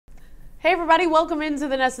Hey everybody, welcome into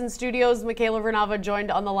the Nesson Studios. Michaela Vernava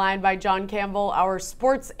joined on the line by John Campbell, our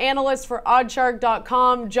sports analyst for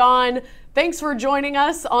oddshark.com. John, thanks for joining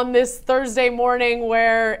us on this Thursday morning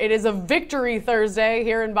where it is a victory Thursday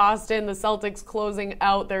here in Boston. The Celtics closing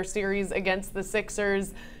out their series against the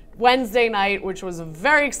Sixers Wednesday night, which was a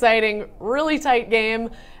very exciting, really tight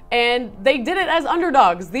game. And they did it as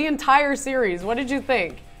underdogs the entire series. What did you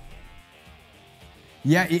think?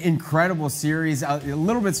 Yeah, incredible series. A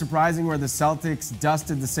little bit surprising where the Celtics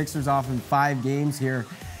dusted the Sixers off in 5 games here.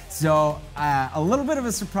 So a little bit of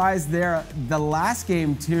a surprise there. The last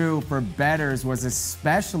game, too, for bettors was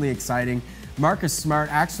especially exciting. Marcus Smart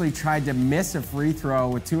actually tried to miss a free throw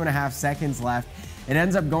with 2.5 seconds left. It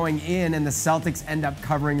ends up going in, and the Celtics end up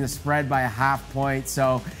covering the spread by a half point.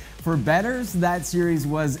 So for bettors, that series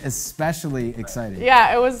was especially exciting. Yeah,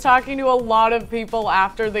 I was talking to a lot of people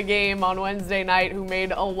after the game on Wednesday night who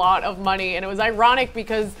made a lot of money, and it was ironic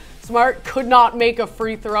because Smart could not make a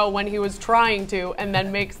free throw when he was trying to, and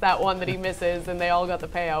then makes that one that he misses, and they all got the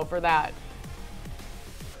payout for that.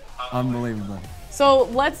 Unbelievable. So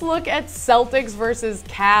let's look at Celtics versus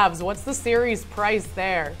Cavs. What's the series price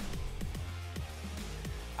there?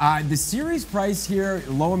 The series price here,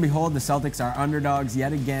 lo and behold, the Celtics are underdogs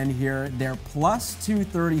yet again here. They're plus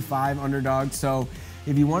 235 underdogs. So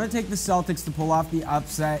if you want to take the Celtics to pull off the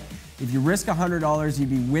upset, if you risk $100, you'd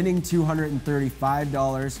be winning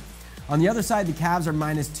 $235. On the other side, the Cavs are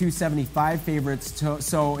minus 275 favorites.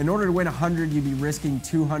 So in order to win 100, you'd be risking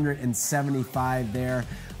 275 there.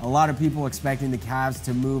 A lot of people expecting the Cavs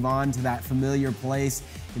to move on to that familiar place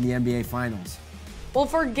in the NBA Finals. Well,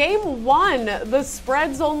 for game one, the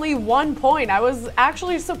spread's only 1 point. I was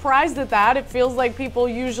actually surprised at that. It feels like people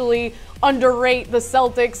usually underrate the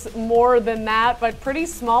Celtics more than that, but pretty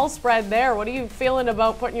small spread there. What are you feeling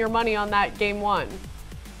about putting your money on that game one?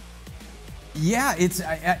 Yeah, it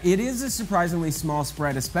is a surprisingly small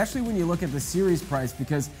spread, especially when you look at the series price,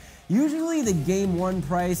 because usually the game one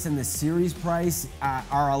price and the series price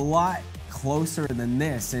are a lot closer than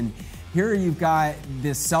this. And here you've got the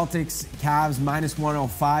Celtics, Cavs, minus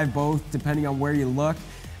 105, both, depending on where you look.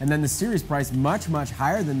 And then the series price much, much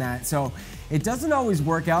higher than that. So it doesn't always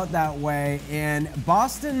work out that way. And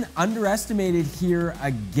Boston underestimated here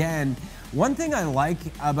again. One thing I like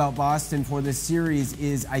about Boston for this series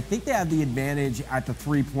is I think they have the advantage at the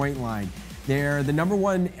three-point line. They're the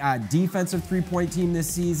 #1 defensive three-point team this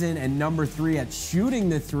season and #3 at shooting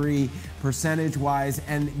the three percentage-wise.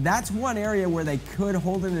 And that's one area where they could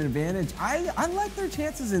hold an advantage. I like their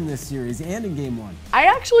chances in this series and in game one. I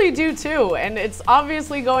actually do too. And it's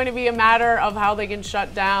obviously going to be a matter of how they can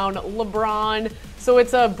shut down LeBron. So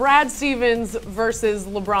it's a Brad Stevens versus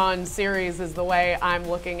LeBron series is the way I'm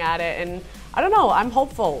looking at it. And I don't know, I'm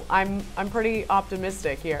hopeful. I'm pretty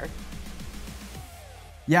optimistic here.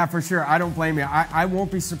 Yeah, for sure. I don't blame you. I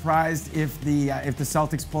won't be surprised if the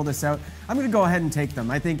Celtics pull this out. I'm going to go ahead and take them.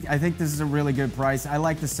 I think this is a really good price. I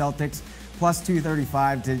like the Celtics plus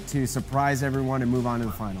 235 to surprise everyone and move on to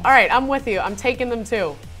the finals. All right, I'm with you. I'm taking them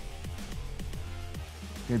too.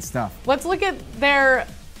 Good stuff. Let's look at their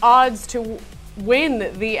odds to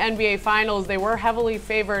win the NBA Finals. They were heavily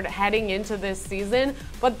favored heading into this season,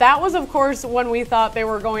 but that was, of course, when we thought they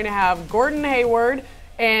were going to have Gordon Hayward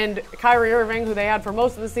and Kyrie Irving, who they had for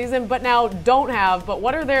most of the season, but now don't have. But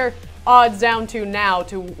what are their odds down to now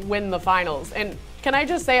to win the finals? And can I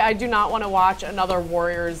just say, I do not want to watch another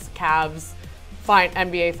Warriors-Cavs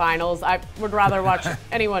NBA Finals. I would rather watch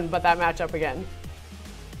anyone but that matchup again.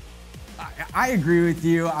 I agree with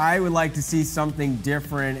you. I would like to see something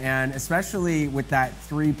different, and especially with that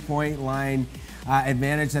three-point line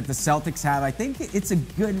advantage that the Celtics have. I think it's a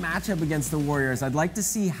good matchup against the Warriors. I'd like to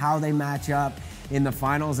see how they match up in the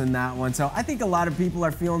finals in that one. So I think a lot of people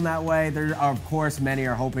are feeling that way. There, of course, many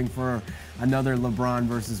are hoping for another LeBron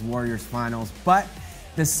versus Warriors finals. But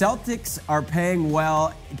the Celtics are paying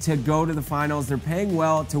well to go to the finals. They're paying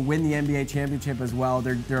well to win the NBA championship as well.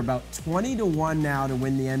 They're about 20-1 now to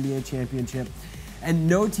win the NBA championship. And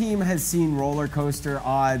no team has seen roller coaster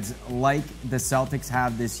odds like the Celtics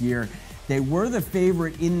have this year. They were the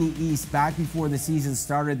favorite in the East back before the season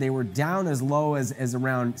started. They were down as low as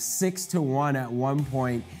around 6-1 at one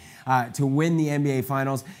point to win the NBA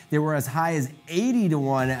Finals. They were as high as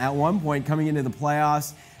 80-1 at one point coming into the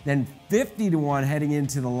playoffs, then 50-1 heading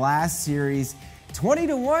into the last series.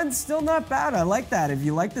 20-1, still not bad. I like that. If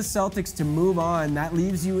you like the Celtics to move on, that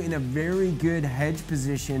leaves you in a very good hedge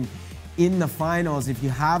position in the finals. If you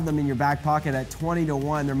have them in your back pocket at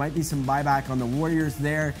 20-1, there might be some buyback on the Warriors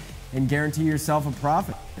there, and guarantee yourself a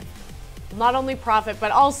profit. Not only profit,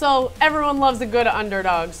 but also everyone loves a good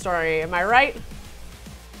underdog story. Am I right?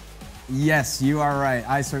 Yes, you are right.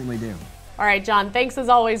 I certainly do. All right, John, thanks as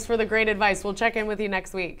always for the great advice. We'll check in with you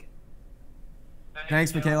next week.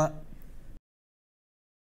 Thanks, Michaela.